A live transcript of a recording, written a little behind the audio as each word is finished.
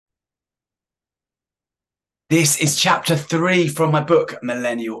This is chapter 3 from my book,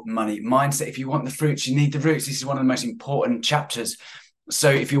 Millennial Money Mindset. If you want the fruits, you need the roots. This is one of the most important chapters. So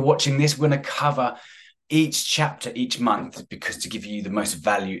if you're watching this, we're going to cover each chapter each month because to give you the most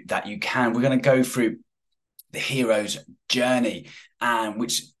value that you can, we're going to go through the hero's journey, and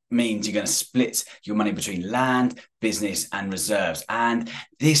which means you're going to split your money between land, business, and reserves. And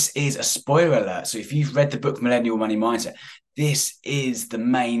this is a spoiler alert. So if you've read the book Millennial Money Mindset, this is the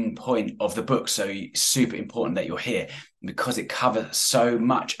main point of the book. So it's super important that you're here because it covers so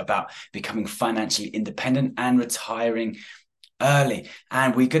much about becoming financially independent and retiring early.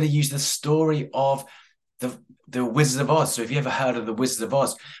 And we're going to use the story of the Wizards of Oz. So if you ever heard of the Wizards of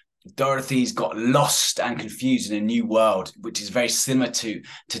Oz, Dorothy's got lost and confused in a new world, which is very similar to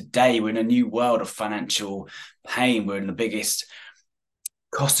today. We're in a new world of financial pain. We're in the biggest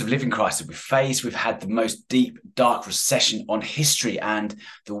cost of living crisis we've faced. We've had the most deep, dark recession on history. And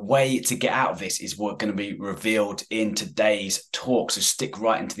the way to get out of this is what's going to be revealed in today's talk. So stick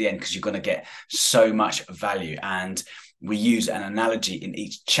right into the end because you're going to get so much value. And we use an analogy in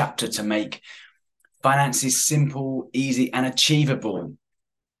each chapter to make finances simple, easy, and achievable.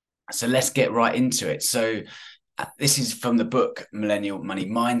 So let's get right into it. So this is from the book Millennial Money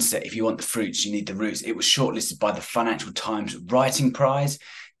Mindset. If you want the fruits, you need the roots. It was shortlisted by the Financial Times Writing Prize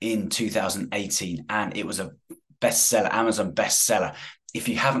in 2018, and it was a bestseller, Amazon bestseller. If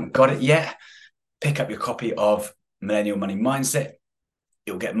you haven't got it yet, pick up your copy of Millennial Money Mindset.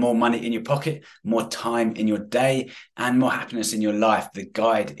 You'll get more money in your pocket, more time in your day, and more happiness in your life. The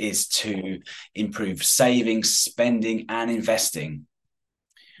guide is to improve saving, spending, and investing.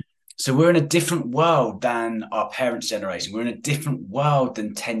 So we're in a different world than our parents' generation. We're in a different world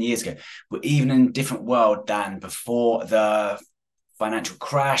than 10 years ago. We're even in a different world than before the financial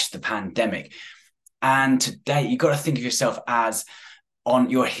crash, the pandemic. And today, you've got to think of yourself as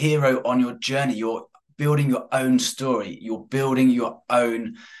on your hero on your journey. You're building your own story. You're building your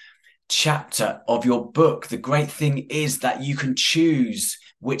own chapter of your book. The great thing is that you can choose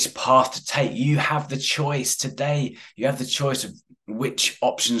which path to take. You have the choice today. You have the choice of which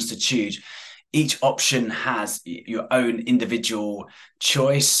options to choose. Each option has your own individual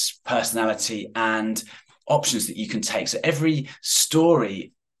choice, personality, and options that you can take. So every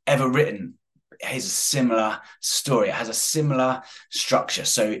story ever written is a similar story. It has a similar structure.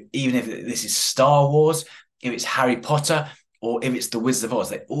 So even if this is Star Wars, if it's Harry Potter, or if it's the Wizard of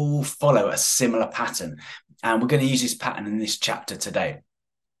Oz, they all follow a similar pattern. And we're going to use this pattern in this chapter today.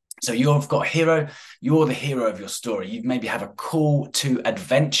 So you've got a hero, you're the hero of your story. You maybe have a call to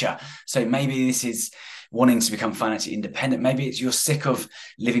adventure. So maybe this is wanting to become financially independent. Maybe it's you're sick of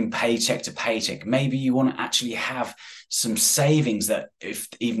living paycheck to paycheck. Maybe you want to actually have some savings that if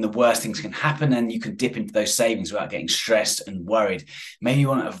even the worst things can happen and you can dip into those savings without getting stressed and worried. Maybe you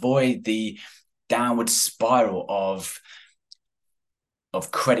want to avoid the downward spiral of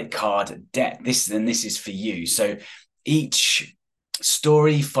credit card debt. This is for you. So each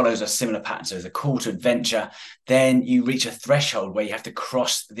story follows a similar pattern. So there's a call to adventure. Then you reach a threshold where you have to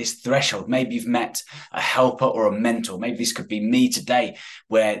cross this threshold. Maybe you've met a helper or a mentor. Maybe this could be me today,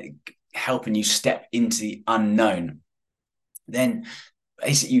 where helping you step into the unknown. Then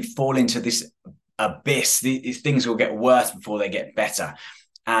basically you fall into this abyss. These things will get worse before they get better.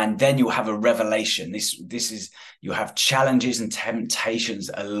 And then you'll have a revelation. This is, you'll have challenges and temptations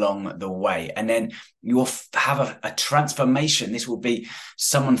along the way. And then you'll have a transformation. This will be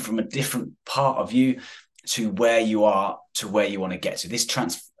someone from a different part of you to where you are, to where you want to get to.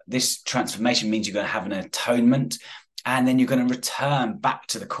 This transformation means you're going to have an atonement, and then you're going to return back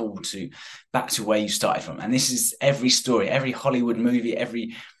to the call back to where you started from. And this is every story, every Hollywood movie,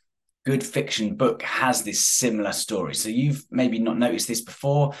 every good fiction book has this similar story. So you've maybe not noticed this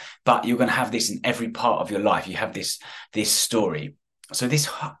before, but you're going to have this in every part of your life. You have this story. So this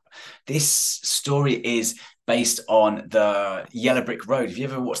story is based on the Yellow Brick Road. Have you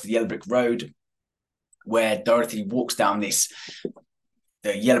ever watched the Yellow Brick Road, where Dorothy walks down the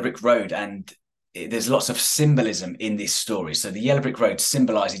Yellow Brick Road, and there's lots of symbolism in this story. So the Yellow Brick Road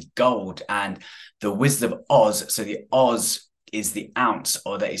symbolizes gold, and the Wizard of Oz, so the Oz is the ounce,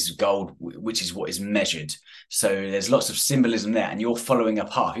 or that is gold, which is what is measured. So there's lots of symbolism there, and you're following a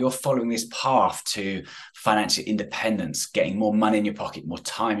path. You're following this path to financial independence, getting more money in your pocket, more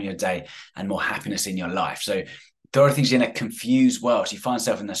time in your day, and more happiness in your life. So Dorothy's in a confused world. She finds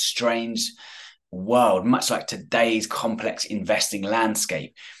herself in a strange world, much like today's complex investing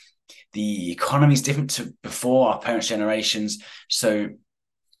landscape. The economy is different to before our parents' generations. So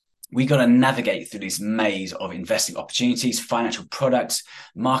we got to navigate through this maze of investing opportunities, financial products,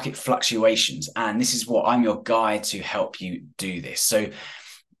 market fluctuations. And this is what I'm your guide to help you do this. So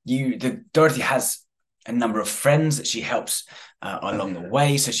Dorothy has a number of friends that she helps along the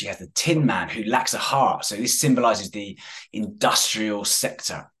way. So she has the Tin Man who lacks a heart. So this symbolizes the industrial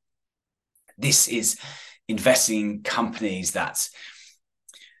sector. This is investing in companies that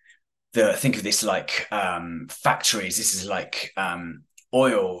think of this like factories. This is like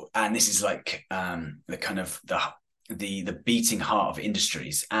oil, and this is like the kind of the beating heart of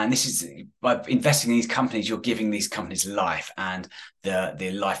industries. And this is by investing in these companies, you're giving these companies life and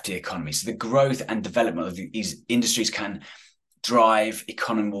the life to the economy. So the growth and development of these industries can drive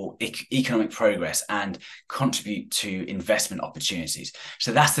economic progress and contribute to investment opportunities.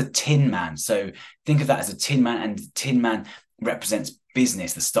 So that's the Tin Man. So think of that as a Tin Man, and the Tin Man represents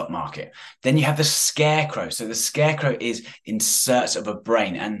business, the stock market. Then you have the Scarecrow. So the Scarecrow is in search of a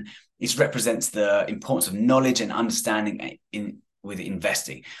brain, and it represents the importance of knowledge and understanding with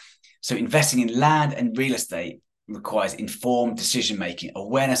investing. So investing in land and real estate requires informed decision making,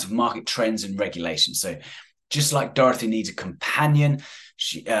 awareness of market trends and regulations. So just like Dorothy needs a companion,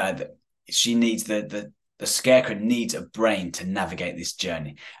 she needs the Scarecrow needs a brain to navigate this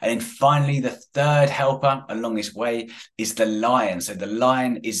journey. And then finally, the third helper along this way is the Lion. So the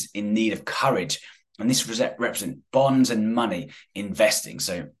Lion is in need of courage, and this represents bonds and money investing.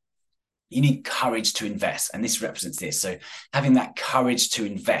 So you need courage to invest, and this represents this. So having that courage to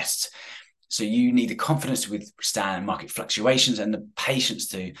invest. So you need the confidence to withstand market fluctuations and the patience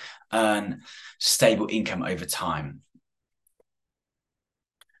to earn stable income over time.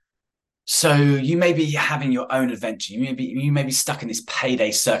 So you may be having your own adventure. You may be stuck in this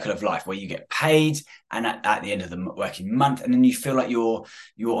payday circle of life where you get paid, and at the end of the working month, and then you feel like you're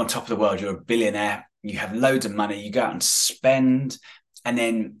on top of the world. You're a billionaire. You have loads of money. You go out and spend, and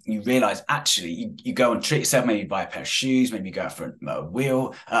then you realize actually you go and treat yourself. Maybe you buy a pair of shoes. Maybe you go out for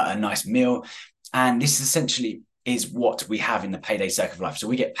a nice meal, and this essentially is what we have in the payday circle of life. So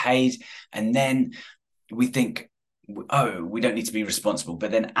we get paid, and then we think, oh, we don't need to be responsible.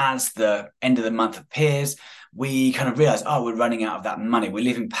 But then as the end of the month appears, we kind of realize, oh, we're running out of that money. We're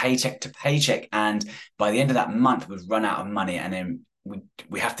living paycheck to paycheck. And by the end of that month, we've run out of money. And then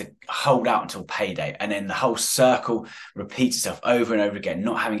we have to hold out until payday. And then the whole circle repeats itself over and over again,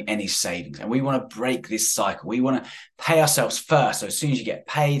 not having any savings. And we want to break this cycle. We want to pay ourselves first. So as soon as you get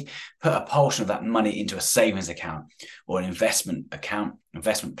paid, put a portion of that money into a savings account or an investment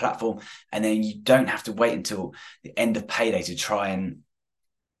platform. And then you don't have to wait until the end of payday to try and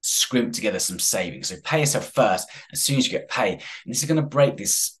scrimp together some savings. So pay yourself first as soon as you get paid. And this is going to break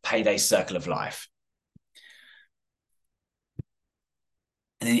this payday circle of life.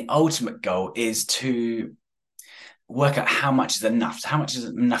 And then the ultimate goal is to work out how much is enough. So how much is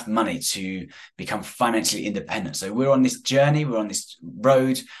enough money to become financially independent? So we're on this journey, we're on this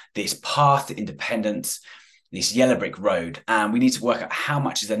road, this path to independence, this yellow brick road, and we need to work out how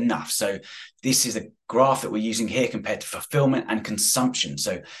much is enough. So this is a graph that we're using here compared to fulfillment and consumption.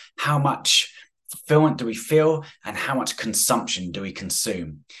 So how much fulfillment do we feel and how much consumption do we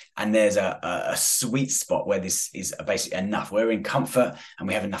consume? And there's a sweet spot where this is basically enough. We're in comfort and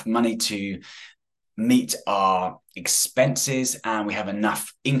we have enough money to meet our expenses, and we have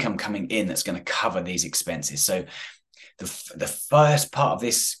enough income coming in that's going to cover these expenses. So the first part of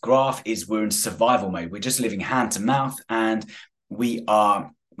this graph is we're in survival mode. We're just living hand to mouth, and we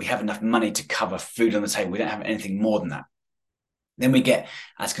have enough money to cover food on the table. We don't have anything more than that. Then we get,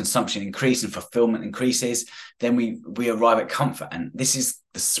 as consumption increases and fulfillment increases, then we arrive at comfort. And this is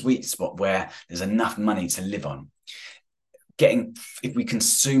the sweet spot where there's enough money to live on. If we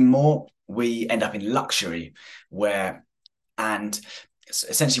consume more, we end up in luxury, and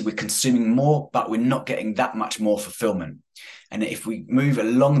essentially we're consuming more, but we're not getting that much more fulfillment. And if we move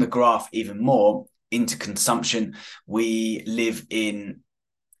along the graph even more into consumption, we live in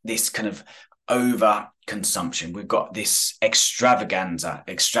this kind of over consumption. We've got this extravagant,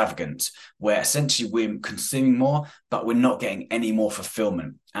 where essentially we're consuming more, but we're not getting any more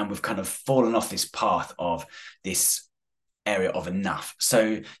fulfillment. And we've kind of fallen off this path of this area of enough.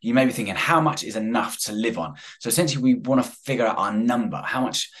 So you may be thinking, how much is enough to live on? So essentially we want to figure out our number, how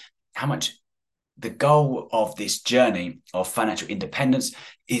much the goal of this journey of financial independence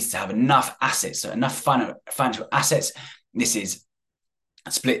is to have enough assets. So enough financial assets. This is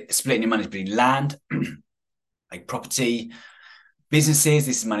splitting your money between land, like property, businesses.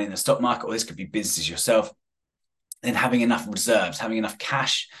 This is money in the stock market, or this could be businesses yourself. Then having enough reserves, having enough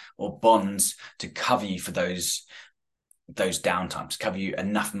cash or bonds to cover you for those downtimes, cover you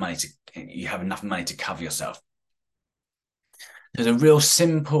enough money you have enough money to cover yourself. There's a real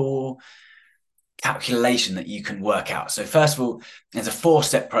simple calculation that you can work out. So first of all, there's a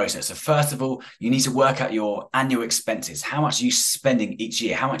 4-step process. So first of all, you need to work out your annual expenses. How much are you spending each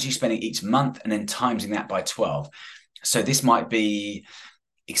year? How much are you spending each month? And then timesing that by 12. So this might be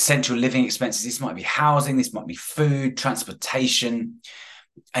essential living expenses. This might be housing. This might be food, transportation.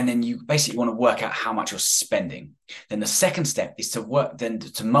 And then you basically want to work out how much you're spending. Then the second step is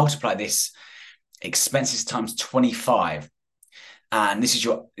to multiply this expenses times 25. And this is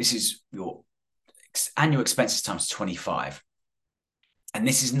your annual expenses times 25. And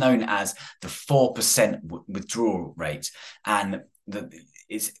this is known as the 4% withdrawal rate. And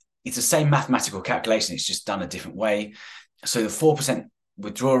it's the same mathematical calculation. It's just done a different way. So the 4%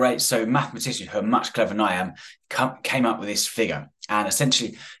 withdrawal rate. So mathematicians who are much cleverer than I am came up with this figure. And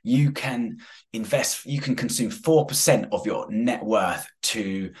essentially you can consume 4% of your net worth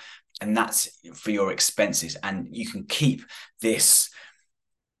and that's for your expenses. And you can keep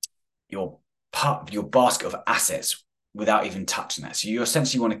your basket of assets without even touching that. So you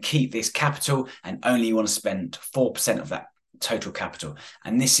essentially want to keep this capital and only want to spend 4% of that total capital.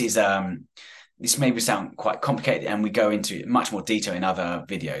 And this may sound quite complicated, and we go into much more detail in other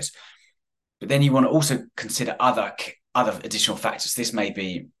videos. But then you want to also consider other additional factors. This may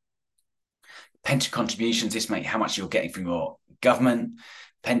be pension contributions. This may be how much you're getting from your government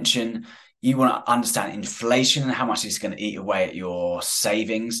pension. You want to understand inflation and how much it's going to eat away at your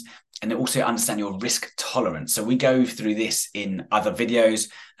savings, and also understand your risk tolerance. So we go through this in other videos,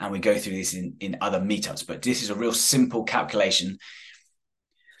 and we go through this in other meetups, but this is a real simple calculation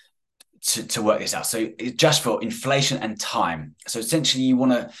to work this out. So it's just for inflation and time. So essentially you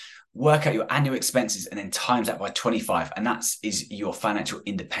want to work out your annual expenses and then times that by 25, and that is your financial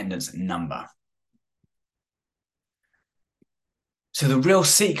independence number. So the real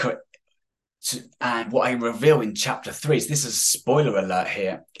secret, and what I reveal in chapter 3, so this is a spoiler alert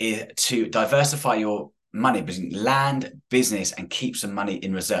here, is to diversify your money between land, business, and keep some money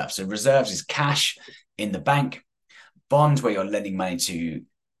in reserves. So reserves is cash in the bank, bonds where you're lending money to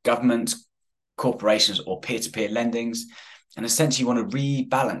government, corporations, or peer-to-peer lendings. And essentially you want to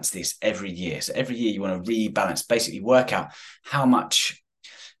rebalance this every year. So every year you want to rebalance, basically work out how much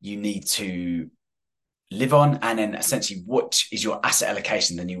you need to live on, and then essentially what is your asset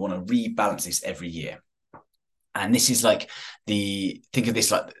allocation. Then you want to rebalance this every year. And this is like think of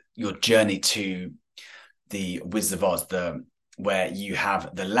this like your journey to the Wizard of Oz, where you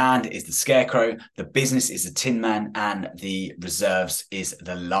have the land is the scarecrow, the business is the tin man, and the reserves is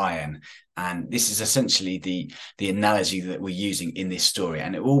the lion. And this is essentially the analogy that we're using in this story,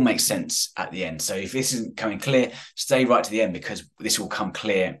 and it all makes sense at the end. So if this isn't coming clear, stay right to the end, because this will come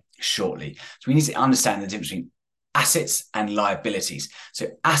clear shortly. So we need to understand the difference between assets and liabilities. So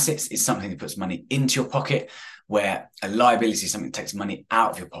assets is something that puts money into your pocket, where a liability is something that takes money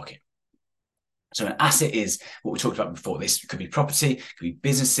out of your pocket. So an asset is what we talked about before. This could be property, it could be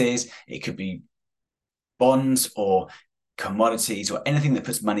businesses, it could be bonds or commodities or anything that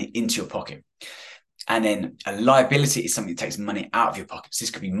puts money into your pocket. And then a liability is something that takes money out of your pockets.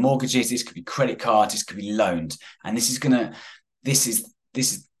 This could be mortgages, this could be credit cards, this could be loans. And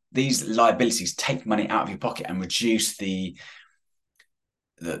these liabilities take money out of your pocket and reduce the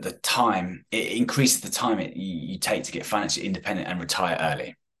time. It increases the time you take to get financially independent and retire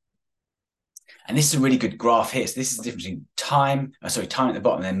early. And this is a really good graph here. So this is the difference between time at the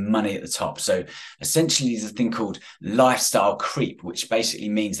bottom and then money at the top. So essentially there's a thing called lifestyle creep, which basically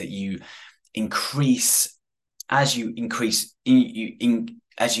means that you increase as you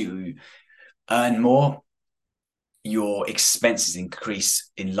earn more, your expenses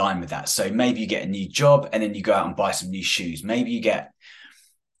increase in line with that. So maybe you get a new job and then you go out and buy some new shoes. Maybe you get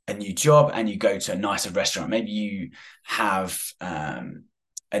a new job and you go to a nicer restaurant. Maybe you have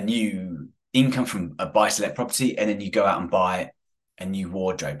a new income from a buy-to-let property, and then you go out and buy a new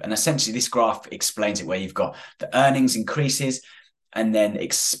wardrobe. And essentially this graph explains it, where you've got the earnings increases and then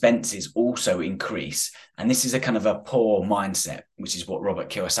expenses also increase. And this is a kind of a poor mindset, which is what Robert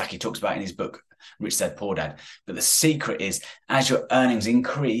Kiyosaki talks about in his book, Rich Dad, Poor Dad. But the secret is, as your earnings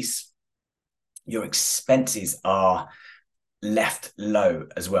increase, your expenses are left low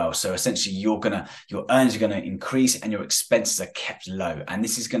as well. So essentially your earnings are going to increase and your expenses are kept low. And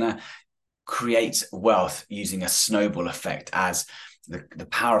this is going to create wealth using a snowball effect as the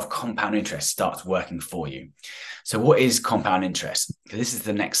power of compound interest starts working for you. So what is compound interest? This is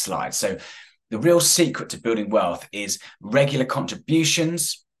the next slide. So the real secret to building wealth is regular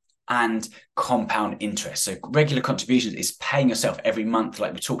contributions and compound interest. So regular contributions is paying yourself every month,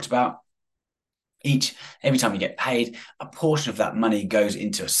 like we talked about. Every time you get paid, a portion of that money goes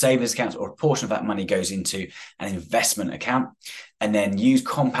into a savings account, or a portion of that money goes into an investment account. And then use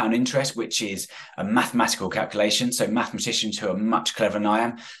compound interest, which is a mathematical calculation. So mathematicians who are much cleverer than I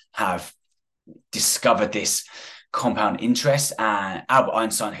am have discovered this compound interest. And Albert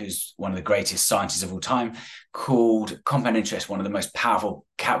Einstein, who's one of the greatest scientists of all time, called compound interest one of the most powerful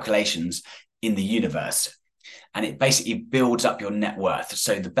calculations in the universe. And it basically builds up your net worth.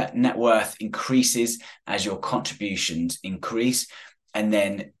 So the net worth increases as your contributions increase. And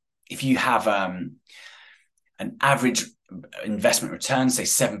then if you have an average investment return, say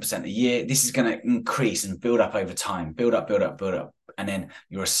 7% a year, this is going to increase and build up over time, build up. And then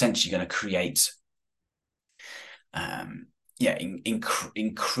you're essentially going to create,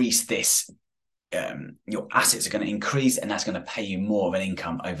 increase this. Your assets are going to increase, and that's going to pay you more of an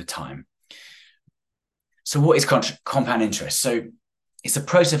income over time. So what is compound interest? So it's a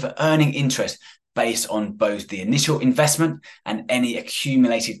process of earning interest based on both the initial investment and any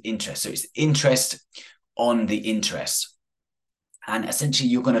accumulated interest. So it's interest on the interest. And essentially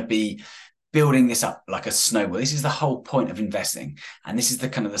you're going to be building this up like a snowball. This is the whole point of investing. And this is the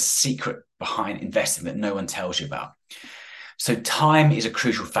kind of the secret behind investing that no one tells you about. So time is a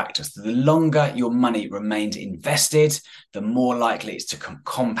crucial factor. So the longer your money remains invested, the more likely it's to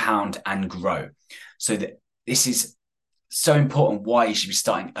compound and grow. So that this is so important why you should be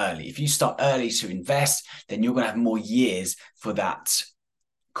starting early. If you start early to invest, then you're going to have more years for that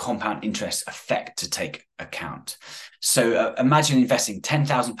compound interest effect to take account. So imagine investing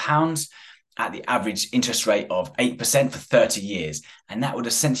 £10,000 at the average interest rate of 8% for 30 years. And that would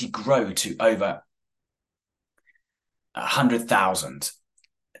essentially grow to over 100,000.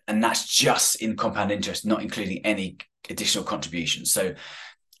 And that's just in compound interest, not including any additional contributions. So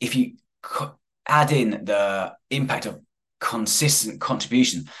if you add in the impact of consistent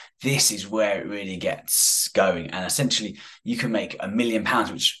contribution, this is where it really gets going. And essentially you can make £1 million,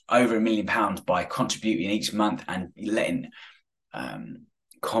 which over £1 million by contributing each month and letting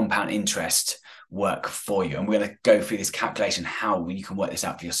compound interest work for you. And we're going to go through this calculation, how you can work this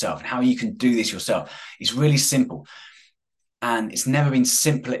out for yourself and how you can do this yourself. It's really simple. And it's never been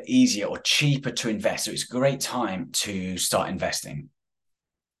simpler, easier, or cheaper to invest. So it's a great time to start investing.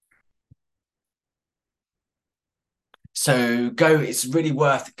 So it's really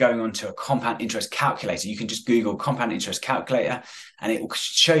worth going onto a compound interest calculator. You can just Google compound interest calculator and it will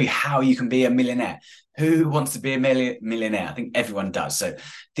show you how you can be a millionaire. Who wants to be a millionaire? I think everyone does. So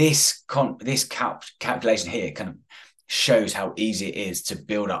this calculation here kind of shows how easy it is to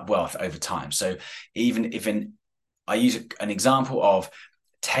build up wealth over time. So even if I use an example of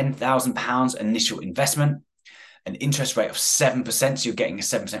 £10,000 initial investment, an interest rate of 7%. So you're getting a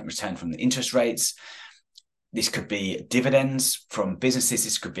 7% return from the interest rates. This could be dividends from businesses.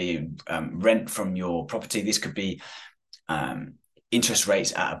 This could be rent from your property. This could be interest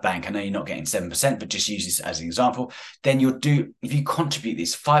rates at a bank. I know you're not getting 7%, but just use this as an example. Then if you contribute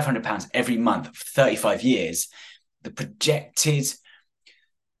this £500 every month for 35 years, the projected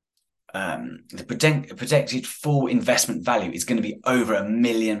full investment value is going to be over £1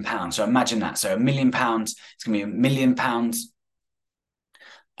 million. So imagine that. So £1 million, it's going to be £1 million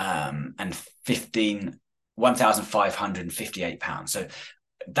and £1,558. So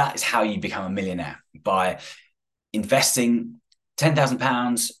that is how you become a millionaire, by investing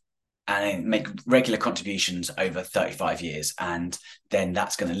 £10,000 and then make regular contributions over 35 years. And then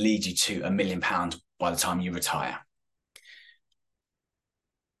that's going to lead you to £1 million by the time you retire.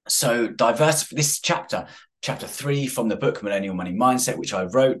 So this chapter 3 from the book Millennial Money Mindset, which I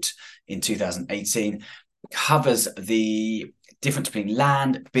wrote in 2018, covers the difference between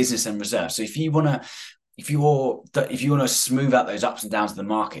land, business, and reserve. So if you want to smooth out those ups and downs of the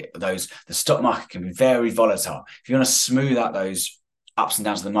market, the stock market can be very volatile. If you want to smooth out those ups and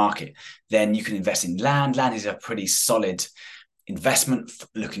downs of the market, then you can invest in land. Land is a pretty solid investment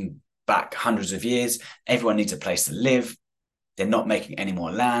looking back hundreds of years. Everyone needs a place to live. They're not making any more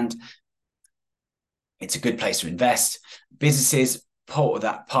land. It's a good place to invest. Businesses, part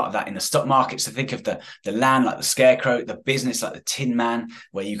of that in the stock market. So think of the land like the scarecrow, the business like the tin man,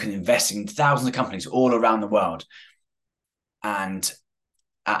 where you can invest in thousands of companies all around the world. And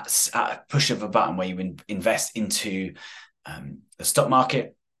at a push of a button where you invest into the stock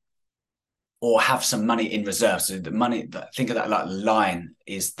market, or have some money in reserve. So the money, think of that like line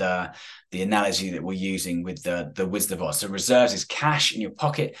is the analogy that we're using with the Wizard of Oz. So reserves is cash in your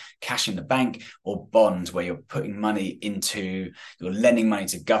pocket, cash in the bank, or bonds where you're putting money into, you're lending money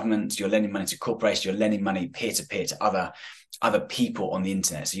to governments, you're lending money to corporations, you're lending money peer-to-peer to other people on the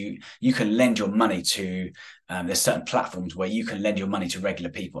internet. So you can lend your money to, there's certain platforms where you can lend your money to regular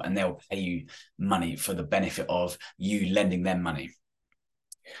people and they'll pay you money for the benefit of you lending them money.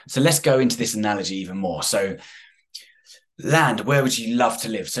 So let's go into this analogy even more. So land, where would you love to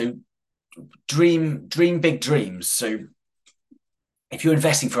live? So dream big dreams. So if you're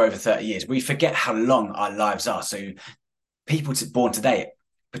investing for over 30 years, we forget how long our lives are. So people born today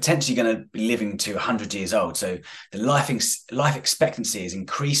potentially going to be living to 100 years old. So the life expectancy is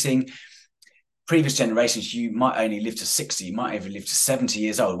increasing. Previous generations, you might only live to 60, you might even live to 70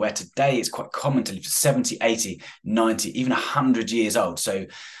 years old, where today it's quite common to live to 70, 80, 90, even 100 years old. So,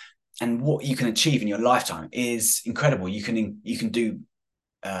 and what you can achieve in your lifetime is incredible. You can do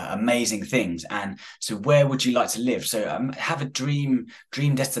amazing things. And so where would you like to live? So have a dream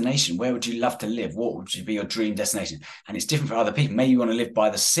destination. Where would you love to live? What would be your dream destination? And it's different for other people. Maybe you want to live by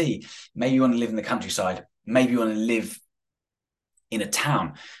the sea. Maybe you want to live in the countryside. Maybe you want to live in a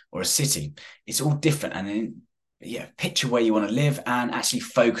town or a city. It's all different. And then, picture where you want to live and actually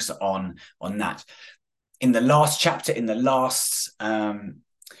focus on that. In the last chapter, in the last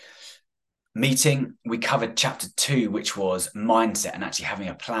meeting, we covered chapter 2, which was mindset, and actually having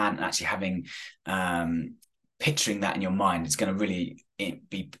a plan and actually having picturing that in your mind is going to really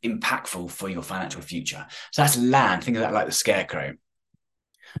be impactful for your financial future. So that's land. Think of that like the scarecrow.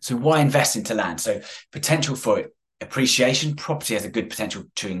 So why invest into land? So potential for appreciation. Property has a good potential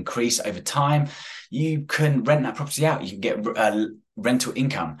to increase over time. You can rent that property out. You can get rental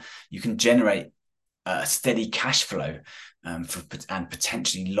income. You can generate a steady cash flow and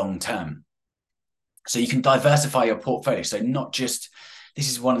potentially long term. So you can diversify your portfolio. So not just, this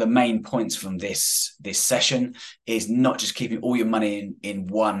is one of the main points from this session, is not just keeping all your money in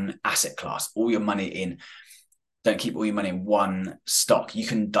one asset class, don't keep all your money in one stock. You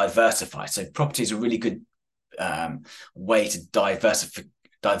can diversify. So property is a really good way to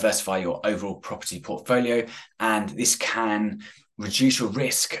diversify your overall property portfolio, and this can reduce your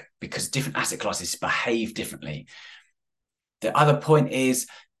risk because different asset classes behave differently. The other point is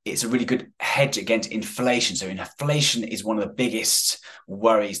it's a really good hedge against inflation. So inflation is one of the biggest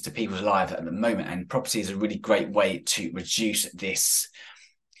worries to people's lives at the moment, and property is a really great way to reduce this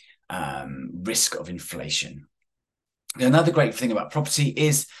risk of inflation. Another great thing about property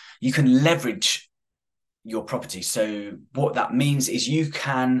is you can leverage your property. So what that means is you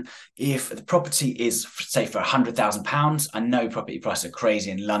can, if the property is, say, for £100,000, I know property prices are crazy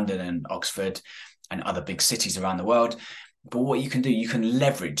in London and Oxford and other big cities around the world, but what you can do, you can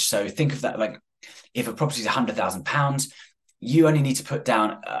leverage. So think of that like, if a property is £100,000, you only need to put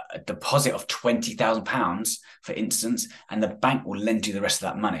down a deposit of £20,000, for instance, and the bank will lend you the rest of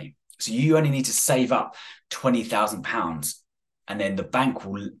that money. So you only need to save up £20,000, and then the bank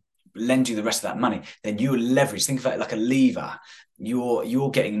will lend you the rest of that money. Then you will leverage. Think of it like a lever.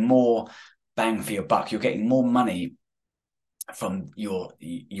 You're getting more bang for your buck. You're getting more money from your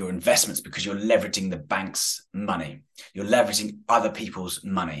investments because you're leveraging the bank's money. You're leveraging other people's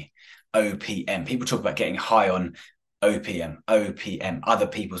money. OPM. People talk about getting high on OPM, other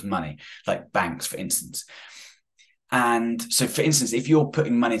people's money, like banks, for instance. And so, for instance, if you're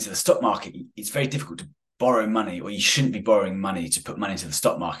putting money into the stock market, it's very difficult to borrow money, or you shouldn't be borrowing money to put money into the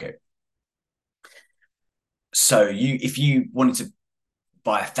stock market. So if you wanted to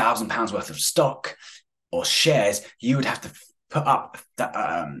buy £1,000 worth of stock or shares, you would have to put up that,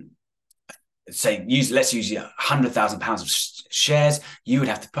 let's use £100,000 of shares. You would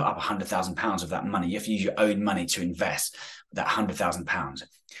have to put up £100,000 of that money. You have to use your own money to invest that £100,000.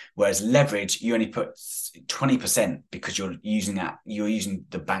 Whereas leverage, you only put 20% because you're using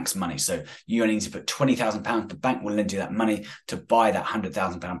the bank's money. So you only need to put £20,000. The bank will lend you that money to buy that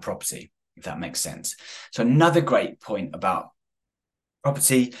 £100,000 property, if that makes sense. So another great point about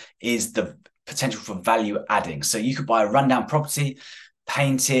property is the potential for value adding. So you could buy a rundown property,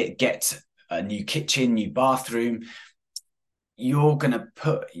 paint it, get a new kitchen, new bathroom. You're going to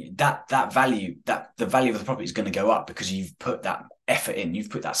put that value, the value of the property is going to go up because you've put that effort in,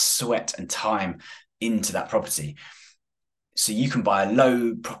 you've put that sweat and time into that property. So you can buy a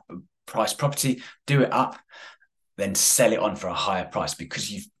low price property, do it up, then sell it on for a higher price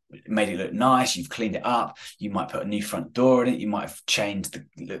because you've made it look nice, you've cleaned it up, you might put a new front door in it, you might have changed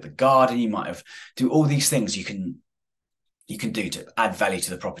the garden, you might have do all these things you can do to add value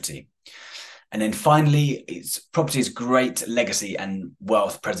to the property. And then finally, it's property's great legacy and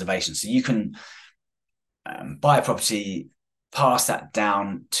wealth preservation. So you can buy a property, pass that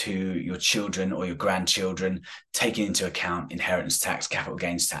down to your children or your grandchildren, taking into account inheritance tax, capital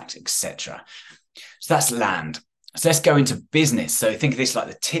gains tax, etc. So that's land. So let's go into business. So think of this like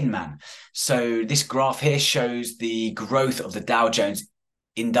the Tin Man. So this graph here shows the growth of the Dow Jones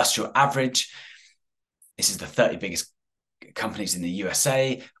Industrial Average. This is the 30 biggest companies in the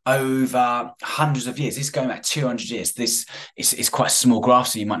USA over hundreds of years. This is going back 200 years. This is quite a small graph,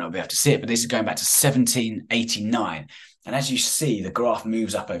 so you might not be able to see it, but this is going back to 1789. And as you see, the graph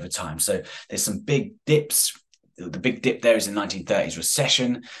moves up over time. So there's some big dips. The big dip there is the 1930s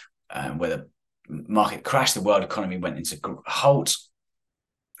recession, where the market crashed, the world economy went into halt.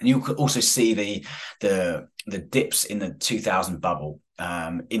 And you could also see the dips in the 2000 bubble,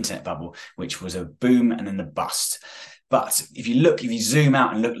 internet bubble, which was a boom and then a bust. But if you zoom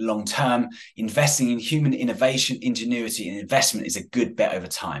out and look long term, investing in human innovation, ingenuity, and investment is a good bet over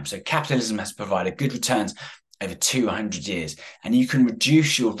time. So capitalism has provided good returns over 200 years, and you can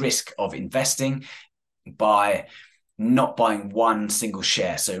reduce your risk of investing by not buying one single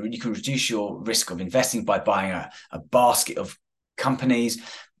share. So you can reduce your risk of investing by buying a basket of companies,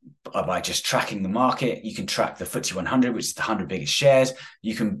 by just tracking the market. You can track the FTSE 100, which is the 100 biggest shares.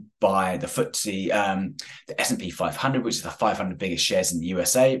 You can buy the FTSE, the S&P 500, which is the 500 biggest shares in the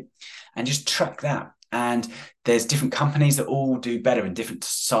USA, and just track that. And there's different companies that all do better in different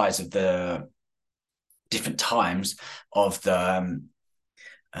sides of the different times of the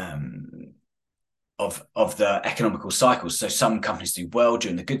of the economical cycles. So some companies do well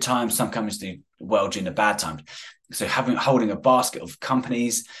during the good times, some companies do well during the bad times. So holding a basket of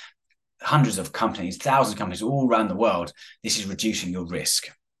companies, hundreds of companies, thousands of companies all around the world, this is reducing your risk.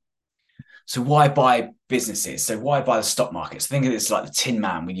 So why buy businesses? So why buy the stock market? So think of this like the Tin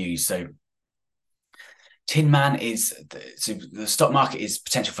Man we use. So Tin Man so the stock market is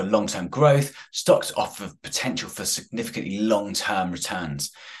potential for long-term growth. Stocks offer potential for significantly long-term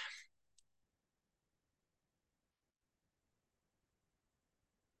returns.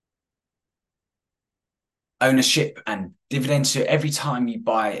 Ownership and dividends. So every time you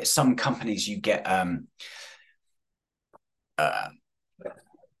buy some companies, you get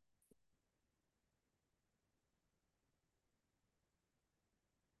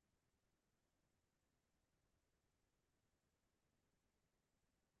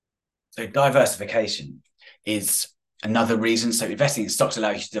so diversification is another reason. So investing in stocks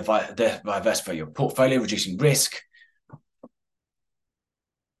allows you to diversify your portfolio, reducing risk.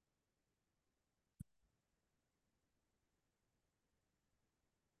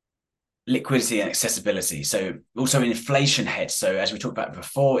 Liquidity and accessibility. So also an inflation hedge. So as we talked about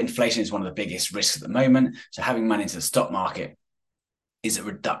before, inflation is one of the biggest risks at the moment. So having money into the stock market is a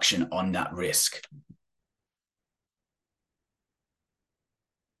reduction on that risk.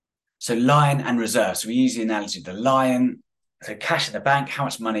 So lion and reserve. So we use the analogy of the lion. So cash in the bank, how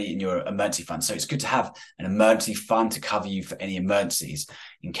much money in your emergency fund? So it's good to have an emergency fund to cover you for any emergencies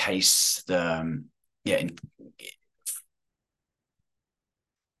in case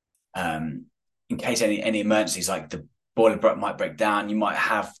in case any emergencies, like the boiler might break down, you might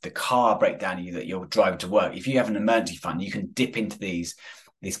have the car break down that you're driving to work. If you have an emergency fund, you can dip into these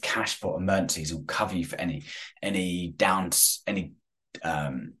cash for emergencies and cover you for any downs, any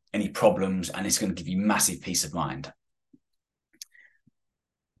problems, and it's going to give you massive peace of mind.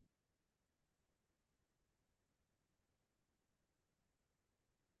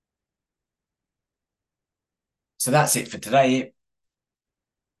 So that's it for today.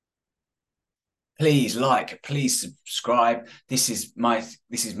 Please like, please subscribe. This is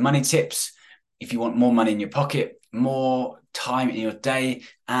Money Tips. If you want more money in your pocket, more time in your day,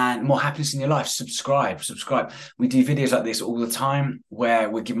 and more happiness in your life, subscribe. We do videos like this all the time where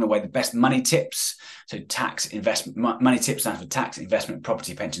we're giving away the best money tips. So tax, investment, money tips stands for tax, investment,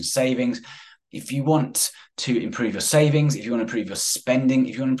 property, pension, savings. If you want to improve your savings, if you want to improve your spending,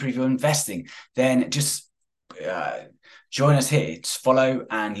 if you want to improve your investing, then just join us here. Follow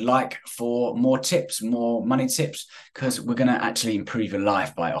and like for more tips, more money tips, because we're going to actually improve your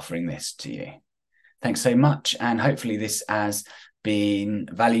life by offering this to you. Thanks so much. And hopefully this has been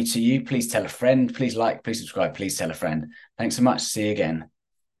value to you. Please tell a friend. Please like, please subscribe. Please tell a friend. Thanks so much. See you again.